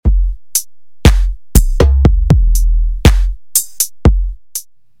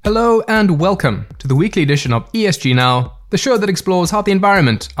Hello and welcome to the weekly edition of ESG Now, the show that explores how the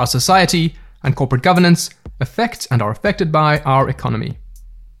environment, our society, and corporate governance affect and are affected by our economy.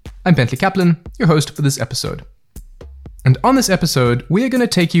 I'm Bentley Kaplan, your host for this episode. And on this episode, we are going to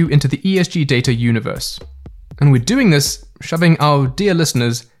take you into the ESG data universe. And we're doing this shoving our dear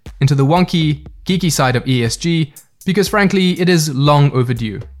listeners into the wonky, geeky side of ESG because frankly, it is long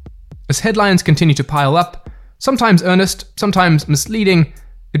overdue. As headlines continue to pile up, sometimes earnest, sometimes misleading,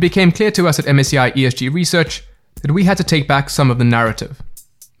 it became clear to us at MSCI ESG Research that we had to take back some of the narrative.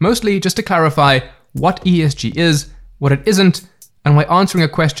 Mostly just to clarify what ESG is, what it isn't, and why answering a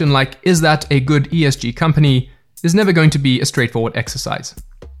question like, is that a good ESG company, is never going to be a straightforward exercise.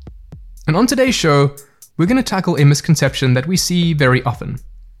 And on today's show, we're going to tackle a misconception that we see very often.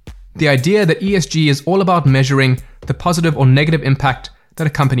 The idea that ESG is all about measuring the positive or negative impact that a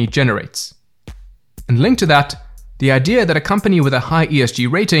company generates. And linked to that, the idea that a company with a high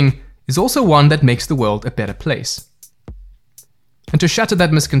ESG rating is also one that makes the world a better place. And to shatter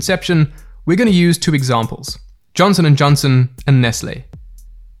that misconception, we're going to use two examples, Johnson & Johnson and Nestle.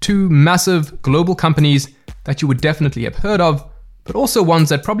 Two massive global companies that you would definitely have heard of, but also ones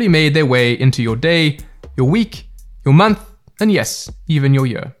that probably made their way into your day, your week, your month, and yes, even your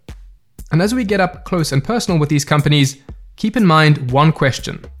year. And as we get up close and personal with these companies, keep in mind one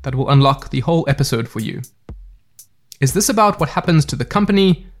question that will unlock the whole episode for you. Is this about what happens to the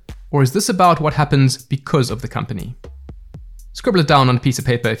company, or is this about what happens because of the company? Scribble it down on a piece of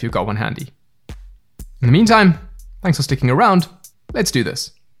paper if you've got one handy. In the meantime, thanks for sticking around. Let's do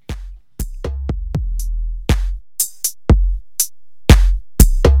this.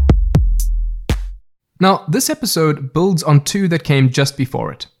 Now, this episode builds on two that came just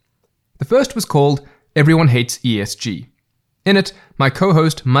before it. The first was called Everyone Hates ESG. In it, my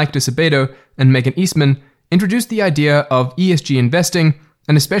co-host Mike DeCebedo and Megan Eastman introduced the idea of ESG investing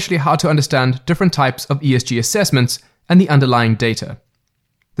and especially how to understand different types of ESG assessments and the underlying data.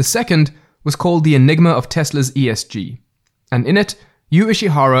 The second was called The Enigma of Tesla's ESG. And in it, Yu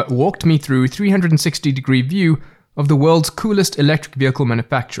Ishihara walked me through a 360-degree view of the world's coolest electric vehicle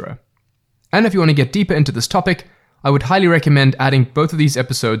manufacturer. And if you want to get deeper into this topic, I would highly recommend adding both of these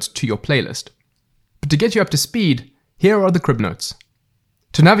episodes to your playlist. But to get you up to speed, here are the crib notes.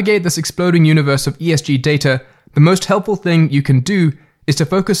 To navigate this exploding universe of ESG data, the most helpful thing you can do is to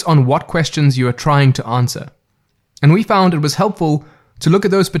focus on what questions you are trying to answer. And we found it was helpful to look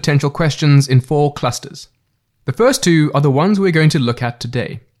at those potential questions in 4 clusters. The first 2 are the ones we're going to look at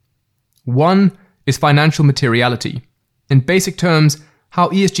today. 1 is financial materiality. In basic terms, how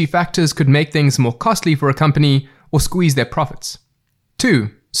ESG factors could make things more costly for a company or squeeze their profits. 2,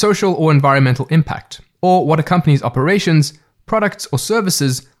 social or environmental impact, or what a company's operations, products or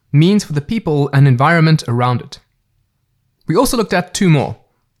services means for the people and environment around it. We also looked at 2 more.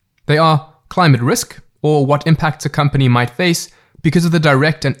 They are climate risk, or what impacts a company might face because of the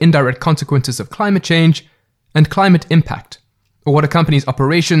direct and indirect consequences of climate change, and climate impact, or what a company's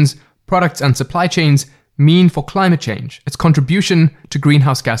operations, products and supply chains mean for climate change, its contribution to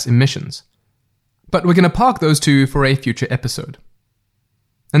greenhouse gas emissions. But we're going to park those 2 for a future episode.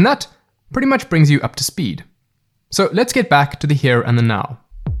 And that pretty much brings you up to speed. So let's get back to the here and the now.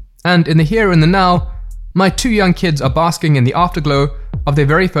 And in the here and the now, my 2 young kids are basking in the afterglow of their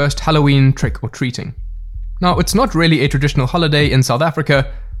very first Halloween trick-or-treating. Now, it's not really a traditional holiday in South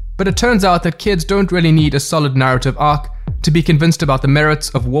Africa, but it turns out that kids don't really need a solid narrative arc to be convinced about the merits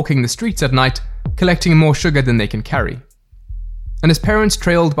of walking the streets at night, collecting more sugar than they can carry. And as parents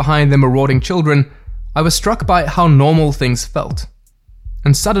trailed behind their marauding children, I was struck by how normal things felt.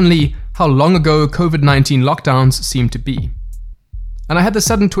 And suddenly, how long ago COVID-19 lockdowns seemed to be. And I had the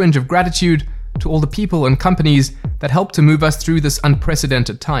sudden twinge of gratitude to all the people and companies that helped to move us through this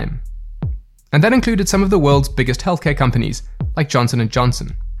unprecedented time. And that included some of the world's biggest healthcare companies, like Johnson &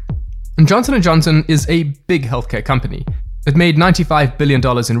 Johnson. And Johnson & Johnson is a big healthcare company. It made $95 billion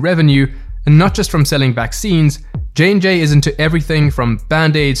in revenue, and not just from selling vaccines, J&J is into everything from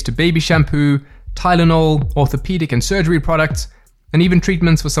Band-Aids to baby shampoo, Tylenol, orthopedic and surgery products, and even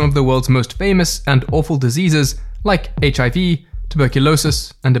treatments for some of the world's most famous and awful diseases like HIV,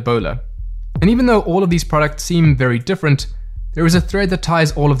 tuberculosis, and Ebola. And even though all of these products seem very different, there is a thread that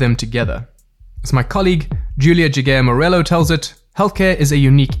ties all of them together. As my colleague Julia Giguere Morello tells it, healthcare is a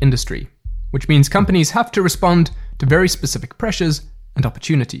unique industry, which means companies have to respond to very specific pressures and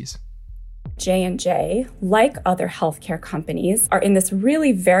opportunities. J&J, like other healthcare companies, are in this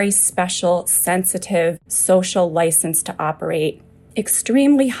really very special, sensitive, social license to operate,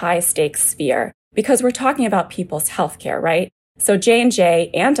 extremely high-stakes sphere, because we're talking about people's healthcare, right? So J&J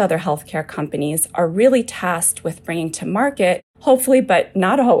and other healthcare companies are really tasked with bringing to market hopefully, but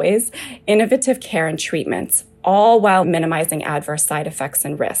not always, innovative care and treatments, all while minimizing adverse side effects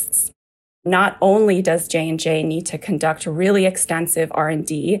and risks. Not only does J&J need to conduct really extensive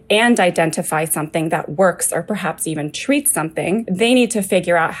R&D and identify something that works or perhaps even treats something, they need to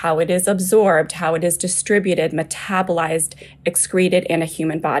figure out how it is absorbed, how it is distributed, metabolized, excreted in a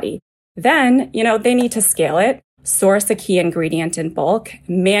human body. Then, they need to scale it, source a key ingredient in bulk,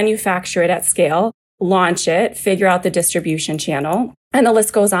 manufacture it at scale, launch it, figure out the distribution channel, and the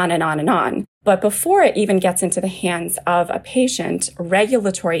list goes on and on and on. But before it even gets into the hands of a patient,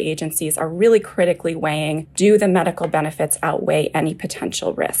 regulatory agencies are really critically weighing, do the medical benefits outweigh any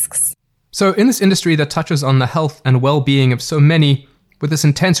potential risks? So in this industry that touches on the health and well-being of so many, with this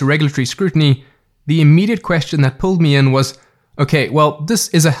intense regulatory scrutiny, the immediate question that pulled me in was, okay, well, this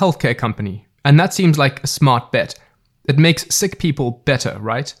is a healthcare company, and that seems like a smart bet. It makes sick people better,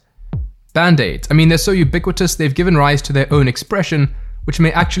 right? Band-Aids, they're so ubiquitous they've given rise to their own expression, which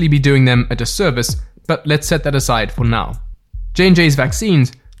may actually be doing them a disservice, but let's set that aside for now. J&J's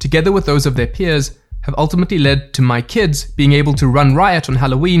vaccines, together with those of their peers, have ultimately led to my kids being able to run riot on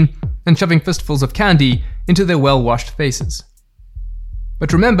Halloween and shoving fistfuls of candy into their well-washed faces.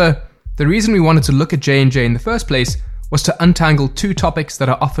 But remember, the reason we wanted to look at J&J in the first place was to untangle two topics that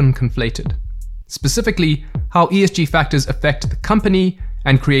are often conflated. Specifically, how ESG factors affect the company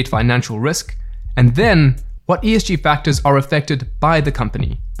and create financial risk, and then what ESG factors are affected by the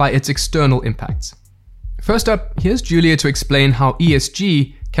company, by its external impacts. First up, here's Julia to explain how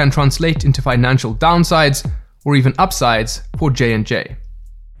ESG can translate into financial downsides or even upsides for J&J.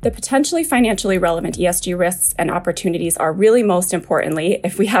 The potentially financially relevant ESG risks and opportunities are really most importantly,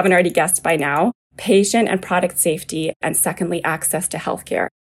 if we haven't already guessed by now, patient and product safety, and secondly, access to healthcare.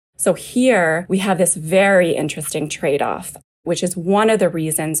 So here we have this very interesting trade-off, which is one of the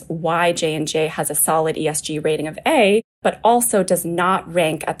reasons why J&J has a solid ESG rating of A, but also does not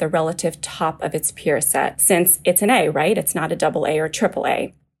rank at the relative top of its peer set, since it's an A, right? It's not a AA or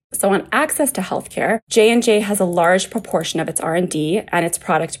AAA. So on access to healthcare, J&J has a large proportion of its R&D and its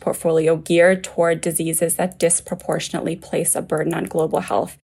product portfolio geared toward diseases that disproportionately place a burden on global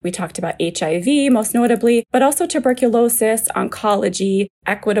health. We talked about HIV, most notably, but also tuberculosis, oncology,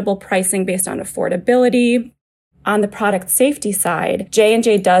 equitable pricing based on affordability. On the product safety side,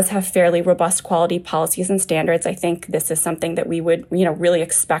 J&J does have fairly robust quality policies and standards. I think this is something that we would, really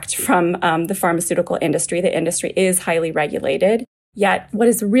expect from the pharmaceutical industry. The industry is highly regulated. Yet, what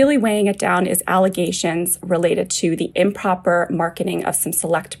is really weighing it down is allegations related to the improper marketing of some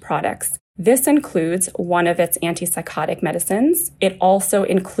select products. This includes one of its antipsychotic medicines. It also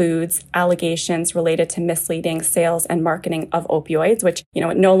includes allegations related to misleading sales and marketing of opioids, which,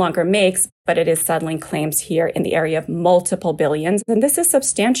 it no longer makes, but it is settling claims here in the area of multiple billions. And this is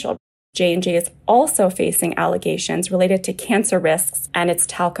substantial. J&J is also facing allegations related to cancer risks and its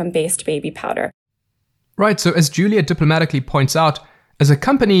talcum-based baby powder. Right, so as Julia diplomatically points out, as a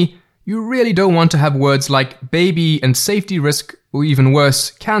company, you really don't want to have words like baby and safety risk, or even worse,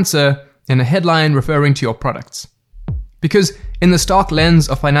 cancer, in a headline referring to your products. Because in the stark lens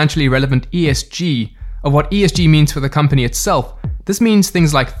of financially relevant ESG, of what ESG means for the company itself, this means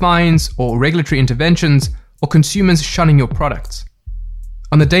things like fines or regulatory interventions or consumers shunning your products.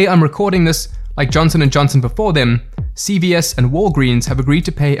 On the day I'm recording this, like Johnson & Johnson before them, CVS and Walgreens have agreed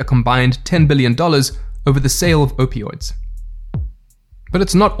to pay a combined $10 billion over the sale of opioids. But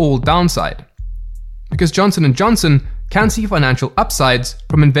it's not all downside. Because Johnson & Johnson can see financial upsides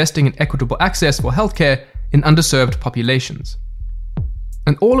from investing in equitable access for healthcare in underserved populations.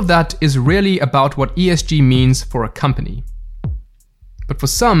 And all of that is really about what ESG means for a company. But for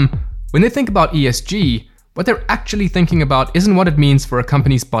some, when they think about ESG, what they're actually thinking about isn't what it means for a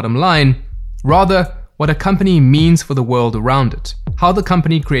company's bottom line, rather what a company means for the world around it, how the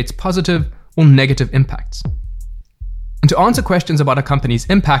company creates positive or negative impacts. And to answer questions about a company's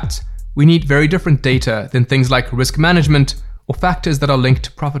impact, we need very different data than things like risk management or factors that are linked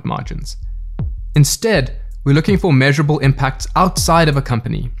to profit margins. Instead, we're looking for measurable impacts outside of a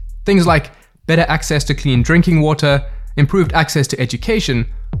company, things like better access to clean drinking water, improved access to education,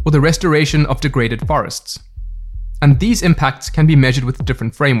 or the restoration of degraded forests. And these impacts can be measured with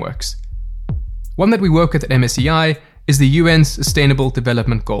different frameworks. One that we work with at MSCI is the UN's Sustainable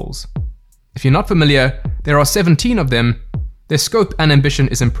Development Goals. If you're not familiar, there are 17 of them. Their scope and ambition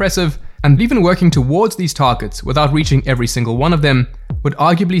is impressive, and even working towards these targets without reaching every single one of them would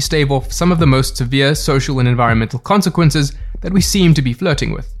arguably stave off some of the most severe social and environmental consequences that we seem to be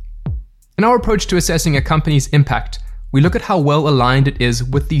flirting with. In our approach to assessing a company's impact, we look at how well aligned it is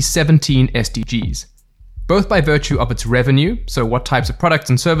with these 17 SDGs, both by virtue of its revenue, so what types of products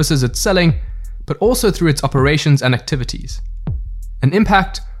and services it's selling, but also through its operations and activities. An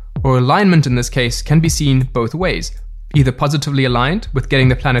impact, or alignment in this case, can be seen both ways, either positively aligned with getting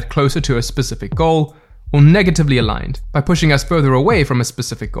the planet closer to a specific goal, or negatively aligned by pushing us further away from a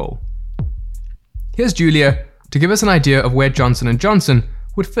specific goal. Here's Julia to give us an idea of where Johnson & Johnson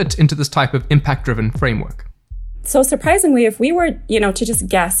would fit into this type of impact-driven framework. So surprisingly, if we were, to just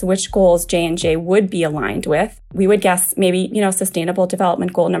guess which goals J&J would be aligned with, we would guess maybe, Sustainable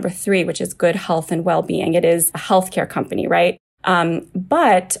Development Goal number 3, which is good health and well-being. It is a healthcare company, right?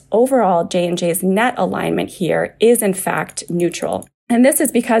 But overall, J&J's net alignment here is in fact neutral. And this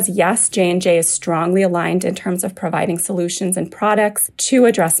is because, yes, J&J is strongly aligned in terms of providing solutions and products to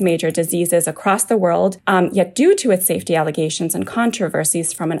address major diseases across the world. Yet due to its safety allegations and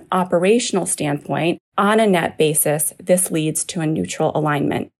controversies from an operational standpoint, on a net basis, this leads to a neutral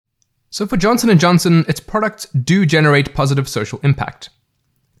alignment. So for Johnson & Johnson, its products do generate positive social impact.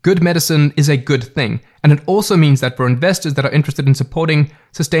 Good medicine is a good thing, and it also means that for investors that are interested in supporting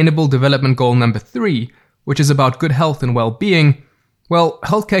Sustainable Development Goal number 3, which is about good health and well-being, well,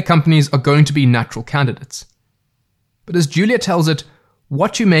 healthcare companies are going to be natural candidates. But as Julia tells it,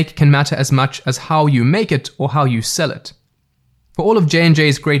 what you make can matter as much as how you make it or how you sell it. For all of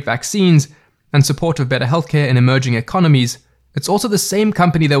J&J's great vaccines and support of better healthcare in emerging economies, it's also the same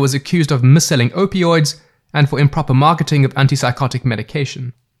company that was accused of mis-selling opioids and for improper marketing of antipsychotic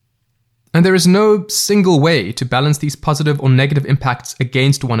medication. And there is no single way to balance these positive or negative impacts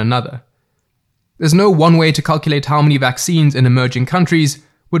against one another. There's no one way to calculate how many vaccines in emerging countries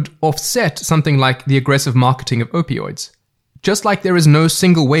would offset something like the aggressive marketing of opioids. Just like there is no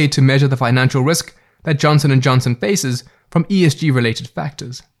single way to measure the financial risk that Johnson & Johnson faces from ESG-related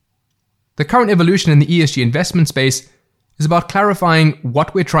factors. The current evolution in the ESG investment space is about clarifying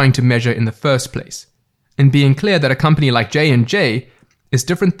what we're trying to measure in the first place, and being clear that a company like J&J is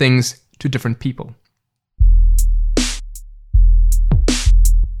different things to different people.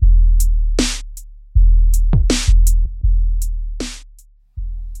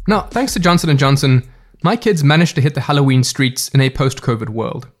 Now, thanks to Johnson & Johnson, my kids managed to hit the Halloween streets in a post-COVID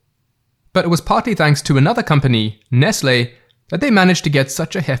world. But it was partly thanks to another company, Nestle, that they managed to get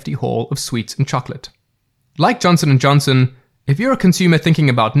such a hefty haul of sweets and chocolate. Like Johnson & Johnson, if you're a consumer thinking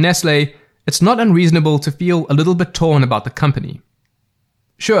about Nestle, it's not unreasonable to feel a little bit torn about the company.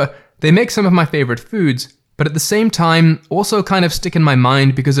 Sure, they make some of my favorite foods, but at the same time also kind of stick in my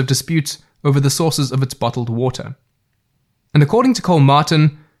mind because of disputes over the sources of its bottled water. And according to Cole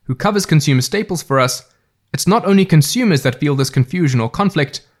Martin, who covers consumer staples for us, it's not only consumers that feel this confusion or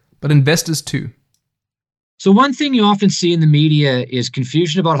conflict, but investors too. So one thing you often see in the media is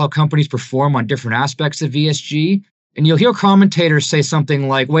confusion about how companies perform on different aspects of ESG. And you'll hear commentators say something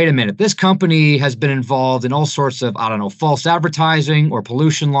like, wait a minute, this company has been involved in all sorts of, false advertising or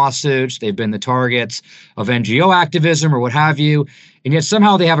pollution lawsuits. They've been the targets of NGO activism or what have you. And yet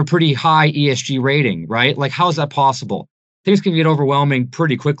somehow they have a pretty high ESG rating, right? Like, how is that possible? Things can get overwhelming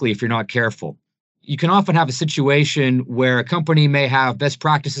pretty quickly if you're not careful. You can often have a situation where a company may have best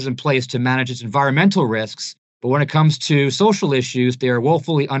practices in place to manage its environmental risks, but when it comes to social issues, they are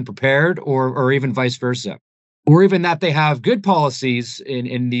woefully unprepared or even vice versa. Or even that they have good policies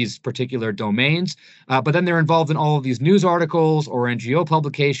in these particular domains, but then they're involved in all of these news articles or NGO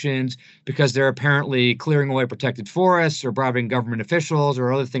publications because they're apparently clearing away protected forests or bribing government officials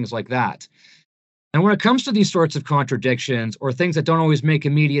or other things like that. And when it comes to these sorts of contradictions or things that don't always make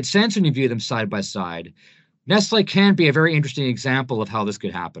immediate sense when you view them side by side, Nestle can be a very interesting example of how this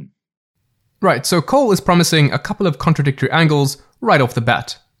could happen. Right, so Cole is promising a couple of contradictory angles right off the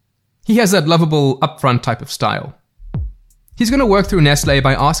bat. He has that lovable, upfront type of style. He's going to work through Nestle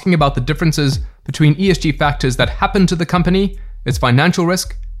by asking about the differences between ESG factors that happen to the company, its financial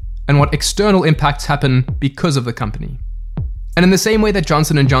risk, and what external impacts happen because of the company. And in the same way that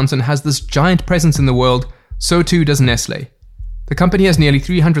Johnson & Johnson has this giant presence in the world, so too does Nestle. The company has nearly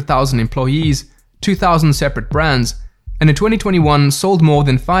 300,000 employees, 2,000 separate brands, and in 2021 sold more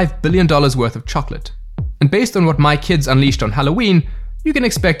than $5 billion worth of chocolate. And based on what my kids unleashed on Halloween, you can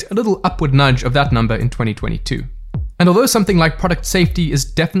expect a little upward nudge of that number in 2022. And although something like product safety is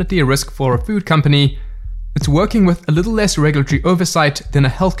definitely a risk for a food company, it's working with a little less regulatory oversight than a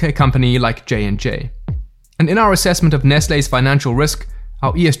healthcare company like J&J. And in our assessment of Nestle's financial risk,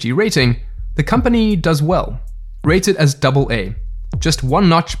 our ESG rating, the company does well, rated as AA, just one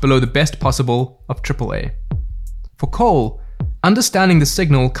notch below the best possible of AAA. For Cole, understanding the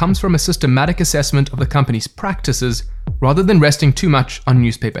signal comes from a systematic assessment of the company's practices rather than resting too much on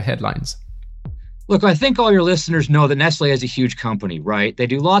newspaper headlines. Look, I think all your listeners know that Nestle is a huge company, right? They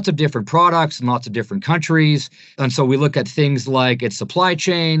do lots of different products in lots of different countries. And so we look at things like its supply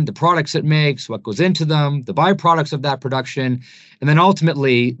chain, the products it makes, what goes into them, the byproducts of that production. And then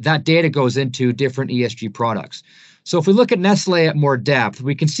ultimately, that data goes into different ESG products. So if we look at Nestle at more depth,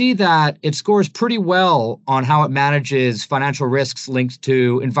 we can see that it scores pretty well on how it manages financial risks linked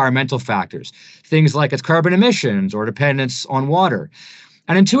to environmental factors, things like its carbon emissions or dependence on water.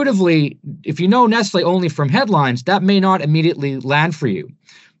 And intuitively, if you know Nestle only from headlines, that may not immediately land for you.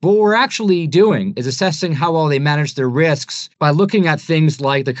 But what we're actually doing is assessing how well they manage their risks by looking at things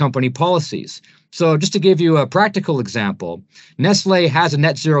like the company policies. So just to give you a practical example, Nestle has a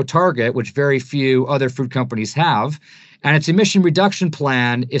net zero target, which very few other food companies have, and its emission reduction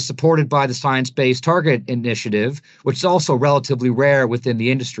plan is supported by the Science Based Target Initiative, which is also relatively rare within the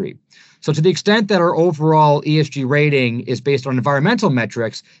industry. So to the extent that our overall ESG rating is based on environmental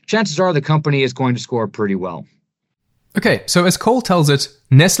metrics, chances are the company is going to score pretty well. Okay, so as Cole tells it,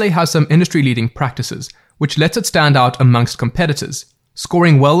 Nestle has some industry-leading practices, which lets it stand out amongst competitors,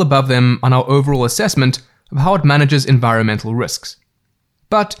 scoring well above them on our overall assessment of how it manages environmental risks.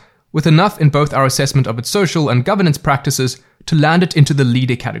 But with enough in both our assessment of its social and governance practices to land it into the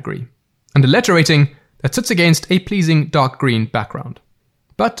leader category, and a letter rating that sits against a pleasing dark green background.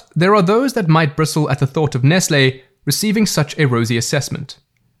 But there are those that might bristle at the thought of Nestle receiving such a rosy assessment.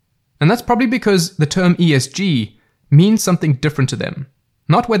 And that's probably because the term ESG means something different to them,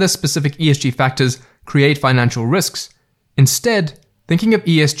 not whether specific ESG factors create financial risks, instead thinking of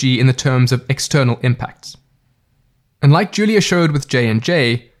ESG in the terms of external impacts. And like Julia showed with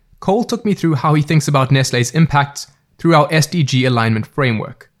J&J, Cole took me through how he thinks about Nestle's impacts through our SDG alignment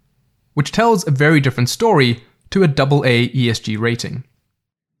framework, which tells a very different story to a AA ESG rating.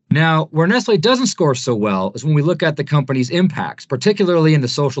 Now, where Nestle doesn't score so well is when we look at the company's impacts, particularly in the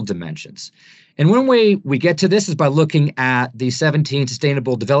social dimensions. And one way we get to this is by looking at the 17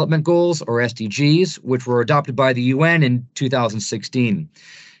 Sustainable Development Goals, or SDGs, which were adopted by the UN in 2016.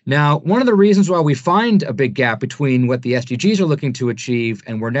 Now, one of the reasons why we find a big gap between what the SDGs are looking to achieve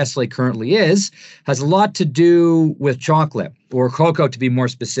and where Nestle currently is has a lot to do with chocolate, or cocoa to be more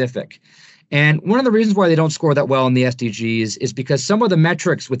specific. And one of the reasons why they don't score that well in the SDGs is because some of the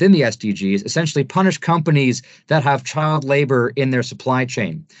metrics within the SDGs essentially punish companies that have child labor in their supply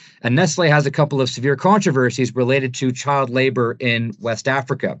chain. And Nestle has a couple of severe controversies related to child labor in West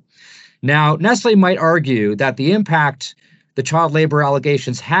Africa. Now, Nestle might argue that the impact the child labor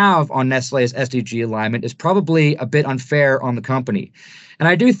allegations have on Nestle's SDG alignment is probably a bit unfair on the company. And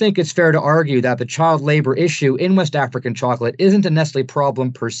I do think it's fair to argue that the child labor issue in West African chocolate isn't a Nestle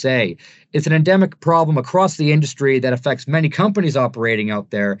problem per se. It's an endemic problem across the industry that affects many companies operating out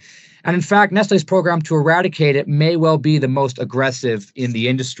there. And in fact, Nestle's program to eradicate it may well be the most aggressive in the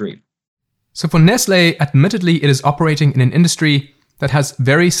industry. So for Nestle, admittedly, it is operating in an industry that has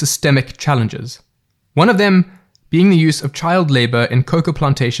very systemic challenges. One of them being the use of child labor in cocoa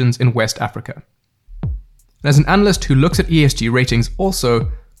plantations in West Africa. As an analyst who looks at ESG ratings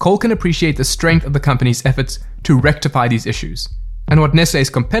also, Cole can appreciate the strength of the company's efforts to rectify these issues, and what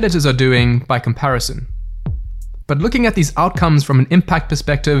Nestle's competitors are doing by comparison. But looking at these outcomes from an impact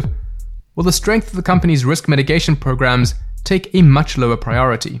perspective, will the strength of the company's risk mitigation programs take a much lower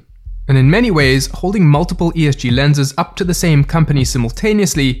priority? And in many ways, holding multiple ESG lenses up to the same company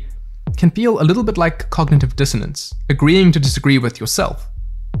simultaneously can feel a little bit like cognitive dissonance, agreeing to disagree with yourself.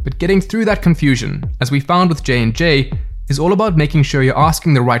 But getting through that confusion, as we found with J&J, is all about making sure you're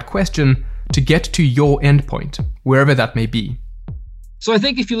asking the right question to get to your endpoint, wherever that may be. So I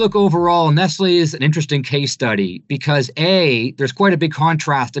think if you look overall, Nestle is an interesting case study because A, there's quite a big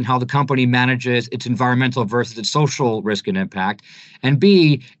contrast in how the company manages its environmental versus its social risk and impact. And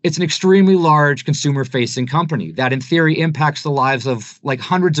B, it's an extremely large consumer-facing company that in theory impacts the lives of like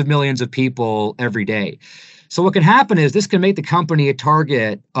hundreds of millions of people every day. So what can happen is this can make the company a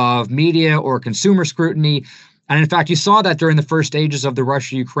target of media or consumer scrutiny. And in fact, you saw that during the first stages of the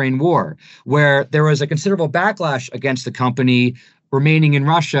Russia-Ukraine war, where there was a considerable backlash against the company remaining in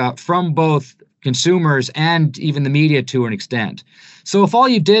Russia from both consumers and even the media to an extent. So if all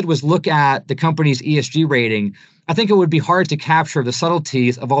you did was look at the company's ESG rating, I think it would be hard to capture the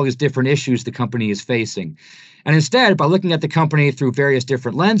subtleties of all these different issues the company is facing. And instead, by looking at the company through various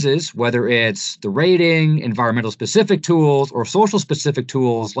different lenses, whether it's the rating, environmental specific tools, or social specific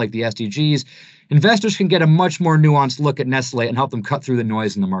tools like the SDGs, investors can get a much more nuanced look at Nestle and help them cut through the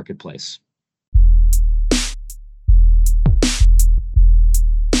noise in the marketplace.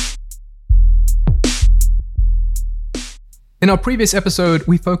 In our previous episode,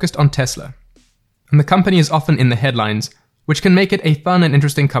 we focused on Tesla, and the company is often in the headlines, which can make it a fun and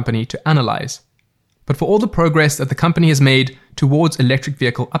interesting company to analyze. But for all the progress that the company has made towards electric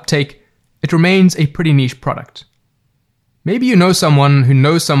vehicle uptake, it remains a pretty niche product. Maybe you know someone who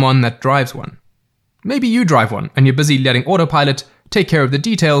knows someone that drives one. Maybe you drive one and you're busy letting autopilot take care of the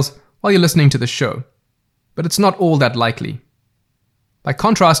details while you're listening to the show. But it's not all that likely. By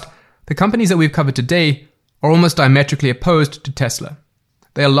contrast, the companies that we've covered today are almost diametrically opposed to Tesla.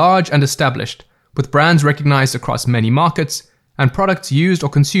 They are large and established, with brands recognized across many markets and products used or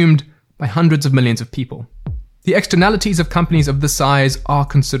consumed by hundreds of millions of people. The externalities of companies of this size are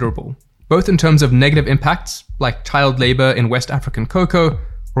considerable, both in terms of negative impacts, like child labor in West African cocoa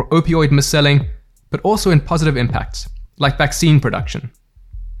or opioid mis-selling, but also in positive impacts, like vaccine production.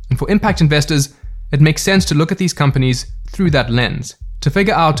 And for impact investors, it makes sense to look at these companies through that lens, to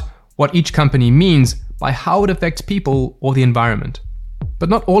figure out what each company means by how it affects people or the environment. But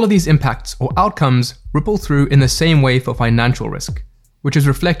not all of these impacts or outcomes ripple through in the same way for financial risk, which is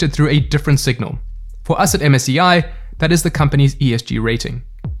reflected through a different signal. For us at MSCI, that is the company's ESG rating.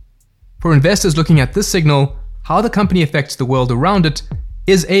 For investors looking at this signal, how the company affects the world around it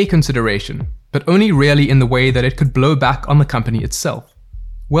is a consideration, but only really in the way that it could blow back on the company itself.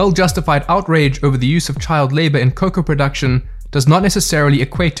 Well-justified outrage over the use of child labor in cocoa production does not necessarily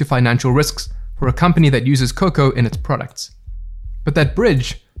equate to financial risks for a company that uses cocoa in its products. But that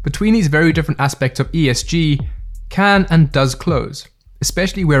bridge between these very different aspects of ESG can and does close,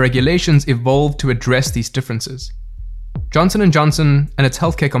 especially where regulations evolve to address these differences. Johnson & Johnson and its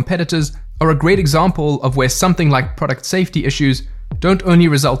healthcare competitors are a great example of where something like product safety issues don't only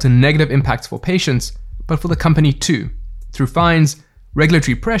result in negative impacts for patients, but for the company too, through fines,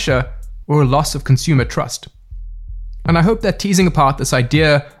 regulatory pressure, or a loss of consumer trust. And I hope that teasing apart this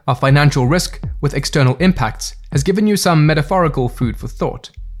idea of financial risk with external impacts has given you some metaphorical food for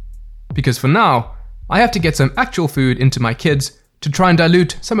thought. Because for now, I have to get some actual food into my kids to try and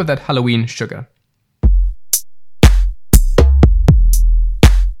dilute some of that Halloween sugar.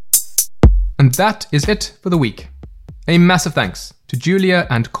 And that is it for the week. A massive thanks to Julia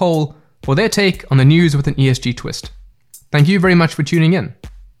and Cole for their take on the news with an ESG twist. Thank you very much for tuning in.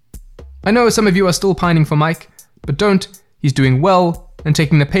 I know some of you are still pining for Mike, but don't. He's doing well and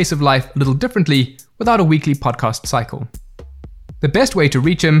taking the pace of life a little differently without a weekly podcast cycle. The best way to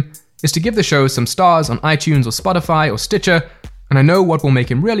reach him is to give the show some stars on iTunes or Spotify or Stitcher, and I know what will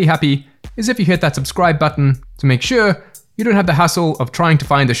make him really happy is if you hit that subscribe button to make sure you don't have the hassle of trying to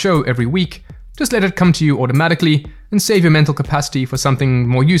find the show every week. Just let it come to you automatically and save your mental capacity for something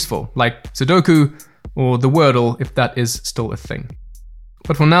more useful, like Sudoku or the Wordle if that is still a thing.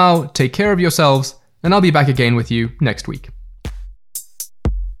 But for now, take care of yourselves, and I'll be back again with you next week.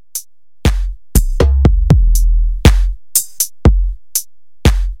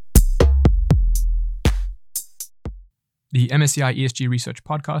 The MSCI ESG Research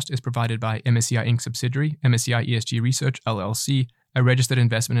podcast is provided by MSCI Inc. subsidiary, MSCI ESG Research LLC, a registered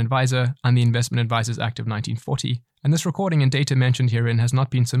investment advisor, and the Investment Advisors Act of 1940, and this recording and data mentioned herein has not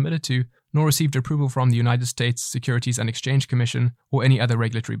been submitted to, nor received approval from the United States Securities and Exchange Commission or any other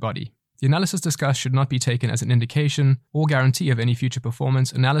regulatory body. The analysis discussed should not be taken as an indication or guarantee of any future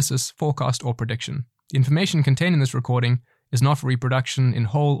performance, analysis, forecast, or prediction. The information contained in this recording is not for reproduction in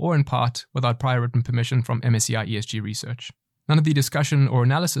whole or in part without prior written permission from MSCI ESG Research. None of the discussion or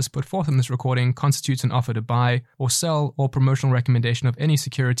analysis put forth in this recording constitutes an offer to buy or sell or promotional recommendation of any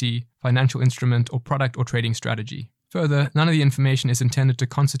security, financial instrument, or product or trading strategy. Further, none of the information is intended to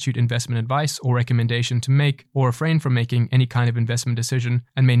constitute investment advice or recommendation to make or refrain from making any kind of investment decision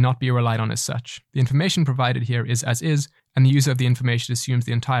and may not be relied on as such. The information provided here is as is, and the user of the information assumes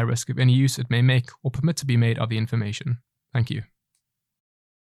the entire risk of any use it may make or permit to be made of the information. Thank you.